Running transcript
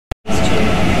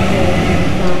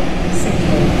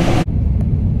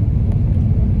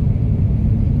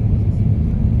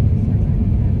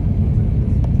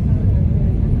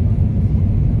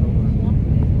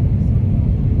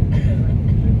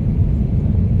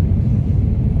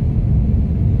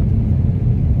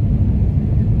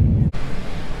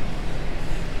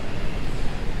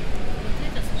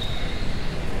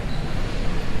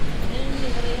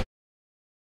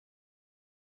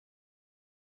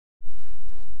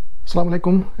अस्सलाम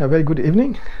वालेकुम, very good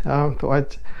evening. तो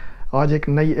आज एक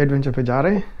नई एडवेंचर पे जा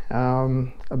रहे हैं।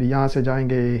 अभी यहाँ से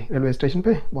जाएंगे रेलवे स्टेशन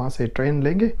पे, वहाँ से ट्रेन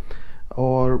लेंगे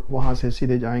और वहाँ से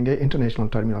सीधे जाएंगे इंटरनेशनल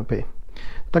टर्मिनल पे।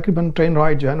 तकरीबन ट्रेन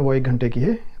राइड जो है ना वो 1 घंटे की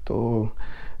है। तो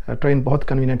ट्रेन बहुत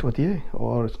कन्वीनियंट होती है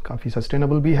और काफ़ी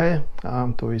सस्टेनेबल भी है।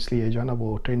 तो इसलिए जो है ना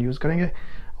वो ट्रेन यूज़ करेंगे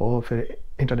और फिर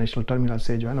इंटरनेशनल टर्मिनल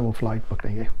से जो है ना वो फ़्लाइट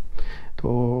पकड़ेंगे।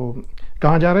 तो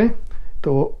कहाँ जा रहे हैं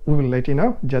तो we will let you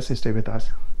know, just stay with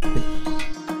us.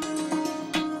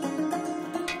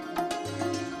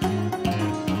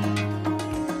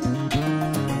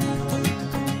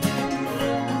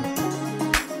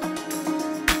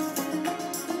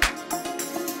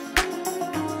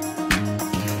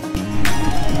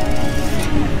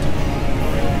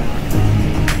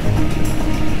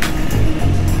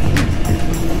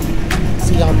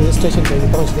 यहाँ पे स्टेशन पे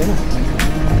पहुँच गए ना,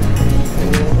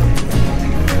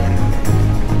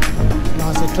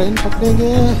 यहाँ से ट्रेन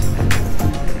पकड़ेंगे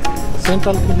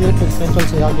सेंट्रल के लिए, फिर सेंट्रल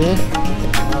से आगे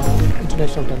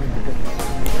इंटरनेशनल टर्मिनल पे।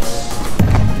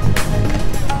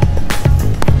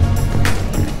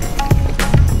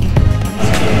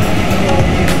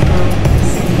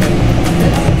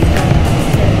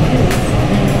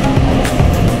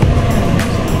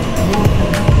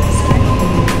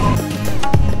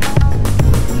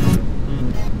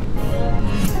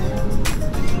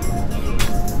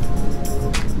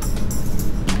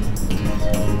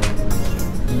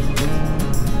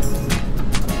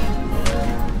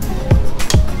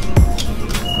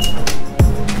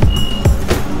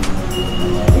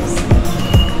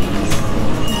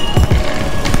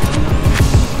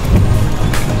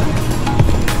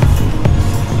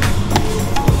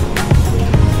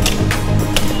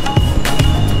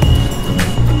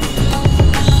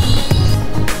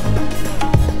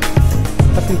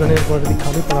 एयरपोर्ट भी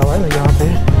खाली पड़ा हुआ है ना, यहाँ पे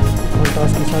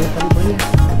काउंटर्स की सारी खाली पड़ी है।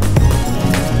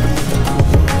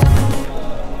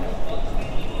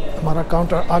 हमारा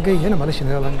काउंटर आगे ही है ना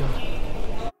मलेशियन एयरलाइन का।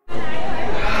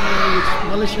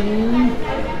 मलेशियन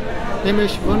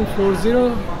MH140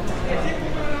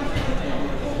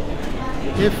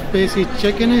 एफ पे सी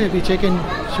चेक इन है। अभी चेक इन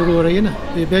शुरू हो रही है ना,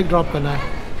 ये बैग ड्रॉप करना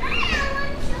है।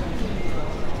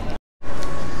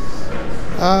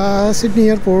 Sydney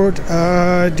airport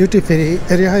duty free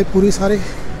area है पूरी सारे।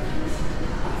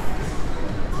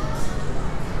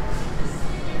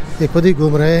 ये खुद ही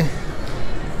घूम रहे हैं।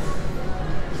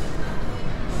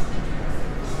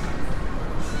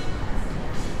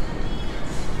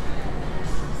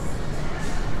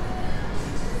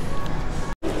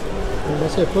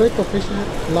 वैसे फ्लाइट को फिश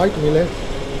लाइट मिले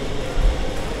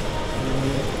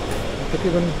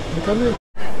तकरीबन निकल रहे।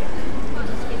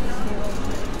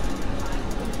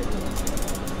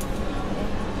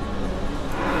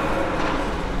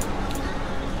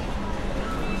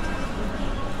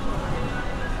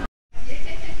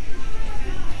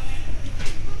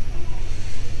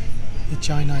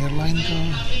 चाइना एयरलाइन का,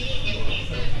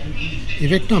 ये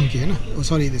वियतनाम की है ना, ओ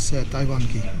सॉरी दिस ताइवान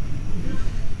की।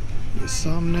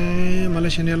 सामने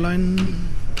मलेशियन एयरलाइन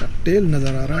का टेल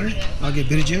नज़र आ रहा है, आगे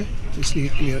ब्रिज है इसलिए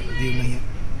क्लियर व्यू नहीं है।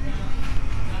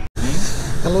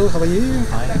 Hello, how are you?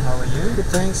 Hi, how are you? Good,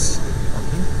 thanks.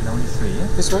 Okay, now it's free, yeah?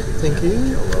 This way, thank you.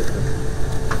 You're welcome.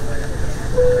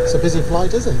 It's a busy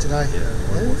flight, isn't it, today?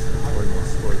 Almost.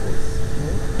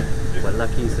 But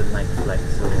lucky it's a night flight,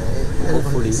 so Everyone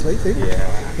hopefully, is sleeping.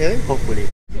 yeah, hopefully.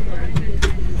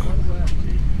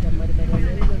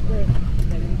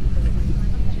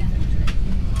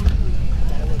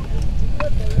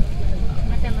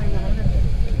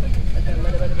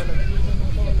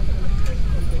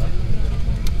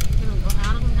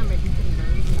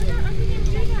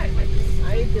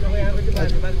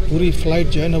 पूरी flight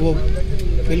जो है ना वो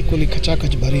बिल्कुल ही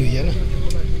खचाखच भरी हुई है ना,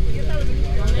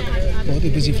 बहुत ही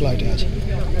बिजी फ्लाइट है आज।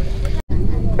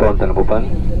 Tuan dan Puan,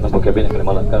 lampu kabin akan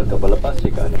dimalamkan untuk berlepas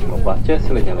jika anda membaca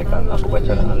sila nyalakan lampu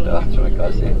bacaan anda. Terima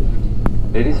kasih.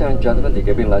 Ladies and gentlemen, the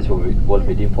cabin lights will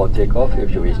be dim for takeoff.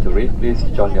 If you wish to read, please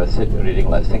join your seat reading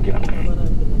lights. Thank you.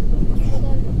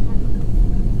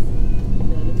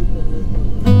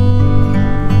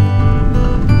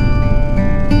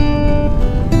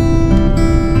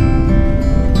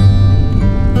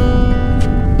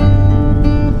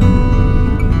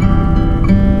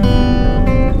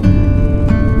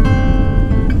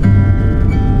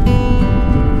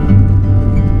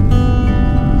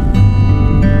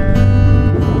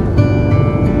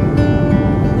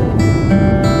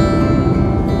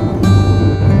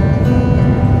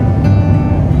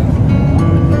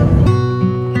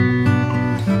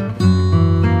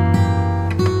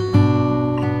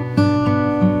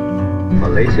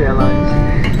 Malaysian Airlines,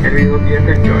 and we hope you have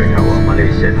enjoyed our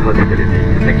Malaysian hospitality.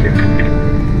 Thank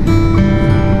you.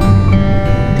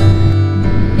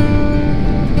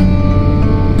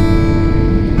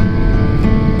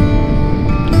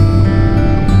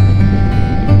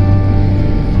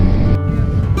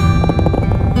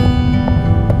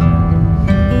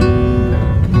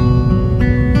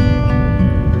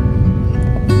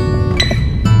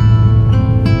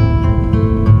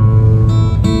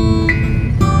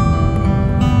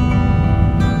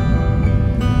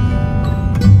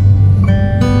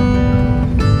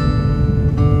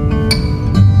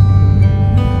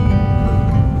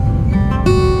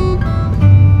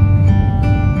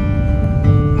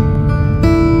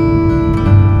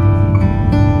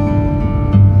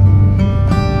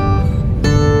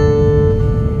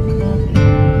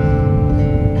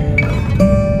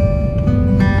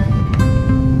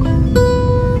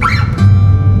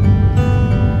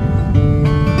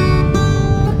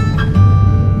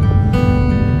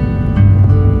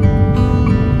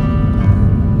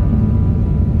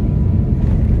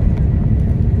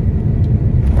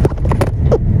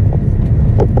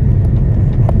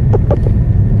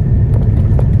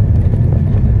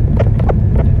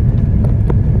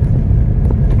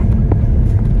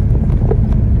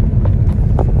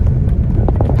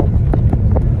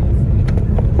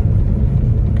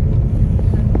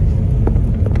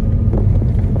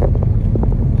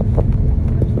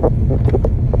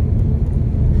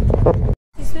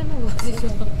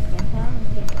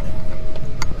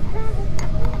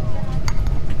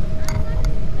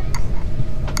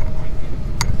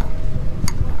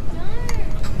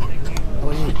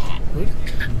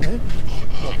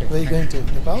 going to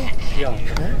Nepal? Yeah.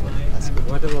 That's good.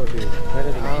 What about you? Where are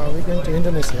you? We're going to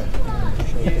Indonesia.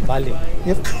 To Bali.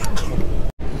 Yep.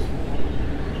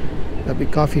 अभी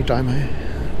काफ़ी time है,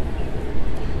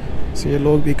 ये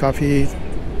लोग भी काफ़ी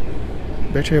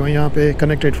बैठे हुए यहाँ पे।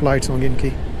 कनेक्टेड फ़्लाइट्स होंगी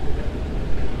इनकी।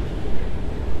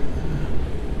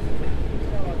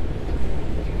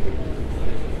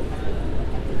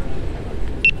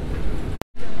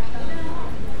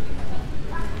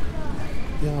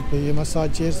 यहाँ पे ये मसाज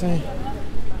चेयर्स हैं,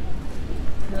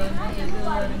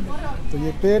 तो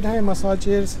ये पेड हैं मसाज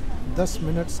चेयर्स, 10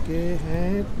 मिनट्स के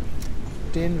हैं,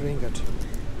 10 रिंगट।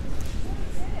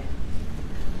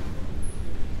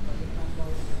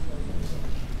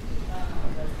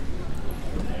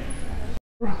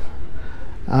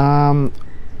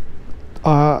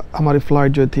 हमारी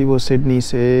फ़्लाइट जो थी वो सिडनी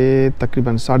से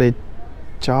तकरीबन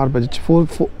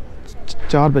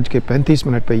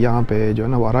 4:35 पे यहाँ पे जो है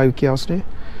ना वो अराइव किया उसने।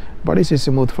 बड़ी सी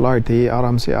स्मूथ फ़्लाइट थी,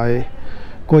 आराम से आए,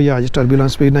 कोई आज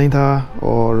टर्बुलेंस भी नहीं था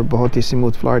और बहुत ही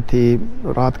स्मूथ फ़्लाइट थी।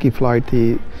 रात की फ़्लाइट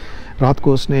थी, रात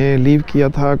को उसने लीव किया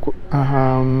था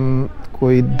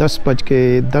कोई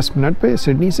 10:10 पे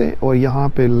सिडनी से, और यहाँ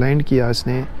पे लैंड किया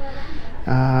इसने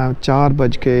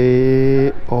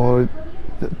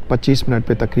 4:25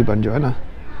 पे तकरीबन जो है ना।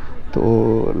 तो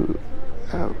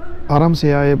आराम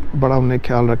से आए, बड़ा उन्हें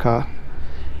ख्याल रखा।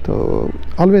 तो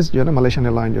ऑलवेज़ जो है ना मलेशियन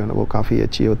एयरलाइन जो है ना वो काफ़ी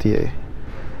अच्छी होती है।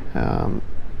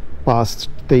 पास्ट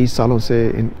 23 सालों से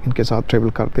इनके साथ ट्रेवल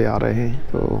करते आ रहे हैं।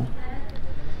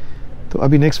 तो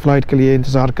अभी नेक्स्ट फ़्लाइट के लिए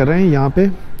इंतज़ार कर रहे हैं यहाँ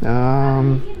पे।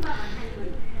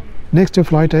 नेक्स्ट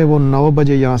फ़्लाइट है वो 9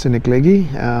 बजे यहाँ से निकलेगी।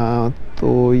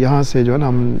 तो यहाँ से जो है ना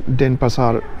हम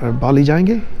डेनपासार बाली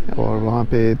जाएंगे और वहाँ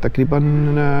पे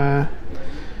तकरीबन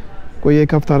कोई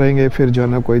 1 हफ़्ता रहेंगे। फिर जो है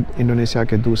ना कोई इंडोनेशिया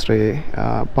के दूसरे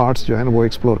पार्ट्स जो है ना वो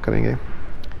एक्सप्लोर करेंगे।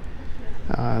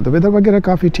 तो वेदर वगैरह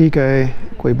काफ़ी ठीक है,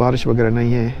 कोई बारिश वगैरह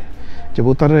नहीं है। जब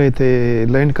उतर रहे थे,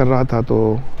 लैंड कर रहा था,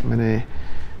 तो मैंने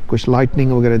कुछ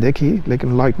लाइटनिंग वगैरह देखी,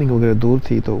 लेकिन लाइटनिंग वगैरह दूर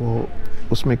थी, तो वो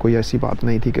उसमें कोई ऐसी बात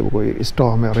नहीं थी कि वो कोई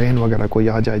स्टॉर्म या रेन वगैरह कोई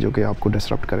आ जाए जो कि आपको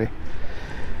डिसरप्ट करे।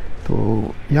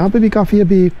 तो यहाँ पे भी काफ़ी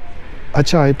अभी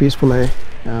अच्छा है, पीसफुल है।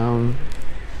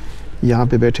 यहाँ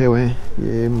पे बैठे हुए हैं,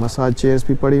 ये मसाज चेयर्स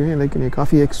भी पड़ी हुई हैं, लेकिन ये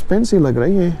काफ़ी एक्सपेंसिव लग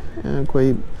रही हैं।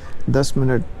 कोई 10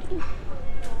 मिनट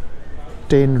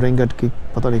 10 रिंगट की,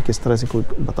 पता नहीं किस तरह से कोई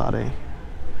बता रहे हैं।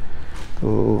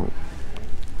 तो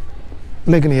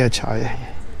लेकिन ये अच्छा है,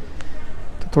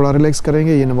 तो थोड़ा रिलैक्स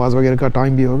करेंगे। ये नमाज़ वगैरह का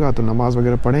टाइम भी होगा, तो नमाज़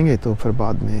वगैरह पढ़ेंगे, तो फिर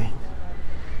बाद में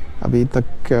अभी तक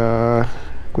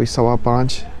कोई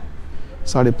 5:15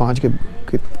 5:30 के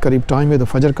करीब टाइम है। तो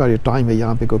फजर का ये टाइम है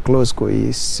यहाँ पे, कोई क्लोज़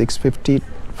कोई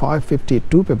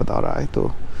 5:52 पे बता रहा है।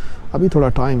 तो अभी थोड़ा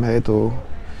टाइम है, तो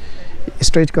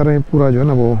स्ट्रेच कर रहे हैं पूरा जो है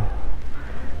ना वो।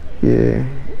 ये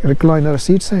रिक्लाइनर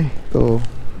सीट्स हैं, तो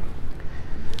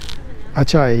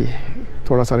अच्छा है,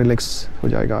 थोड़ा सा रिलैक्स हो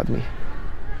जाएगा आदमी।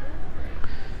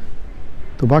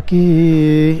 तो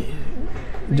बाकी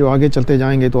जो आगे चलते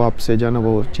जाएंगे तो आपसे जो है ना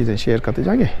वो चीज़ें शेयर करते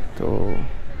जाएंगे। तो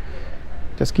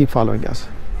जस्ट कीप फॉलोइंग अस।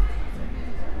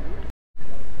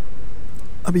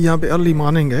 अभी यहाँ पे अर्ली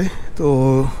मॉर्निंग है,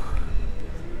 तो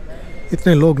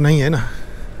इतने लोग नहीं है ना,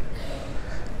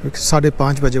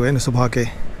 5:30 बजे हुए ना सुबह के।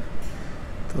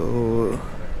 तो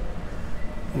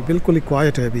ये बिल्कुल ही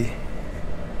क्वाइट है अभी।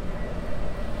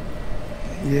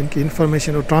 ये इनकी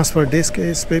इंफॉर्मेशन और ट्रांसफ़र डेस्क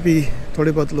है, इस पे भी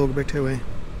थोड़े बहुत लोग बैठे हुए हैं।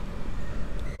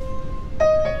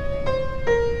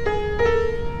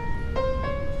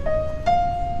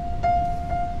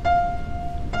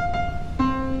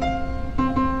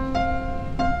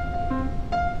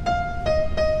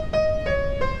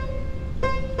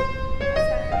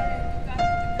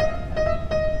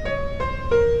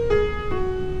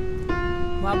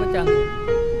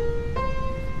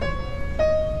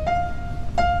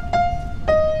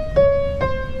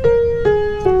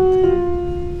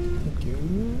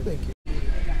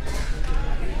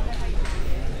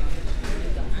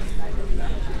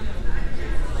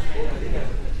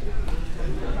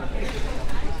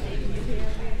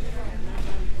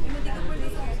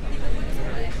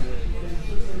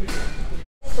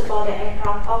 For the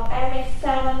aircraft of Airways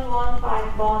 715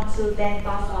 bound to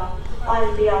Denpasar on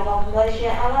behalf of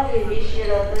Malaysian Airlines, we wish you a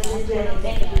pleasant journey.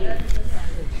 Thank you.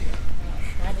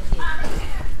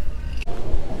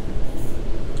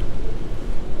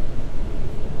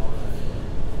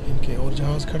 इनके और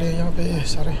जहाज़ खड़े हैं यहाँ पे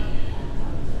सारे।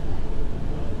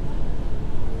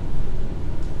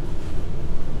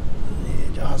 ये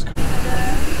जहाज़ खड़े।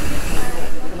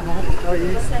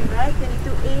 Stand right,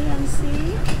 22A and C.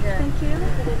 Thank you.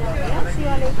 Yeah, see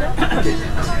you later.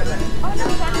 Oh, no,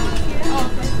 thank you.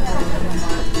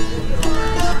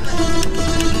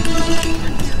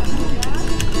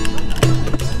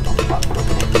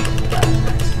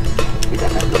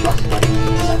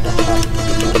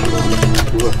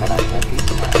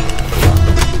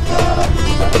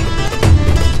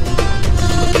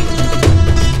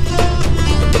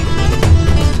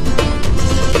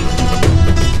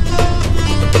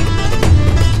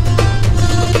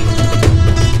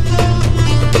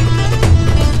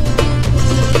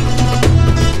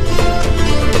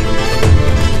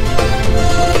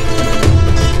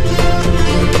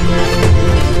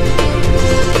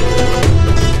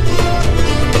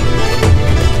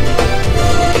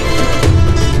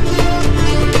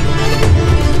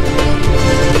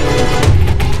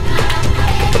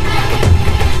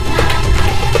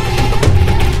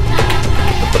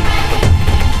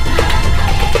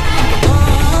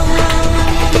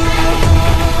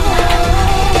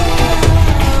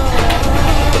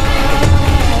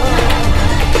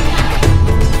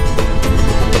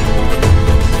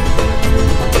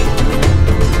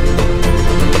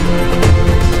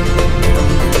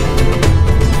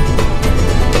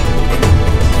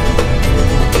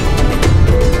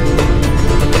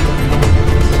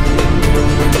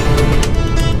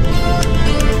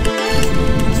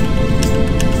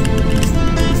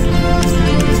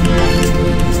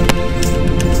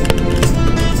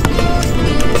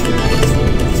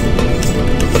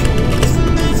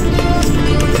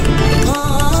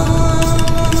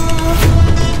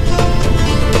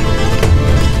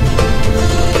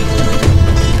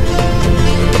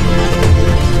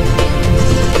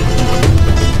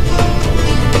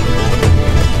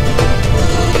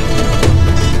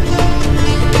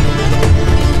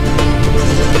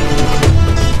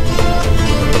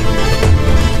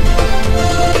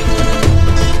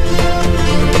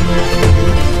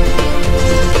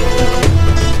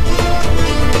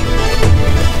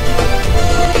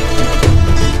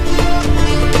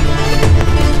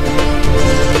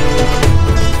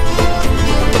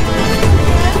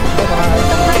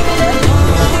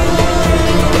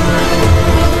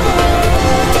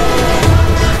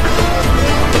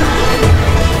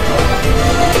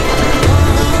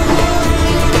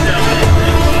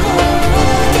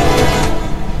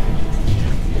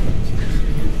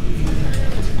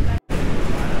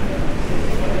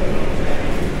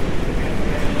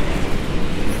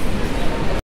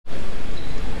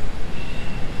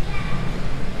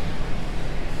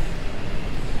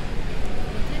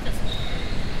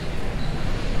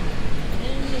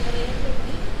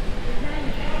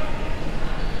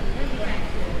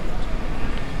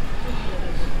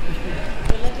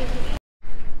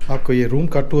 आपको ये रूम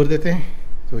का टूर देते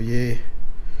हैं। तो ये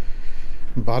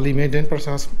बाली में डेन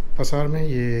पसार में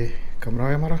ये कमरा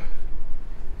है हमारा।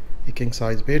 ये किंग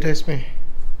साइज बेड है इसमें,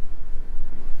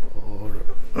 और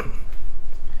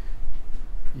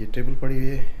ये टेबल पड़ी हुई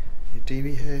है, ये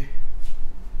टीवी है,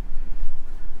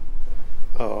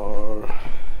 और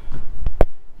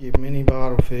ये मिनी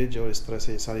बार फ्रिज और इस तरह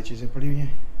से सारी चीज़ें पड़ी हुई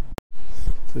हैं।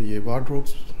 तो ये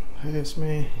वार्डरोब्स है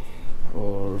इसमें,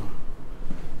 और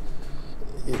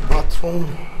ये बाथरूम,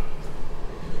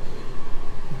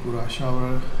 पूरा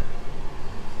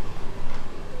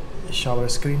शावर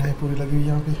स्क्रीन है पूरी लगी हुई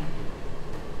यहाँ पे।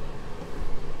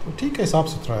 तो ठीक है, साफ़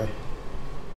सुथरा है।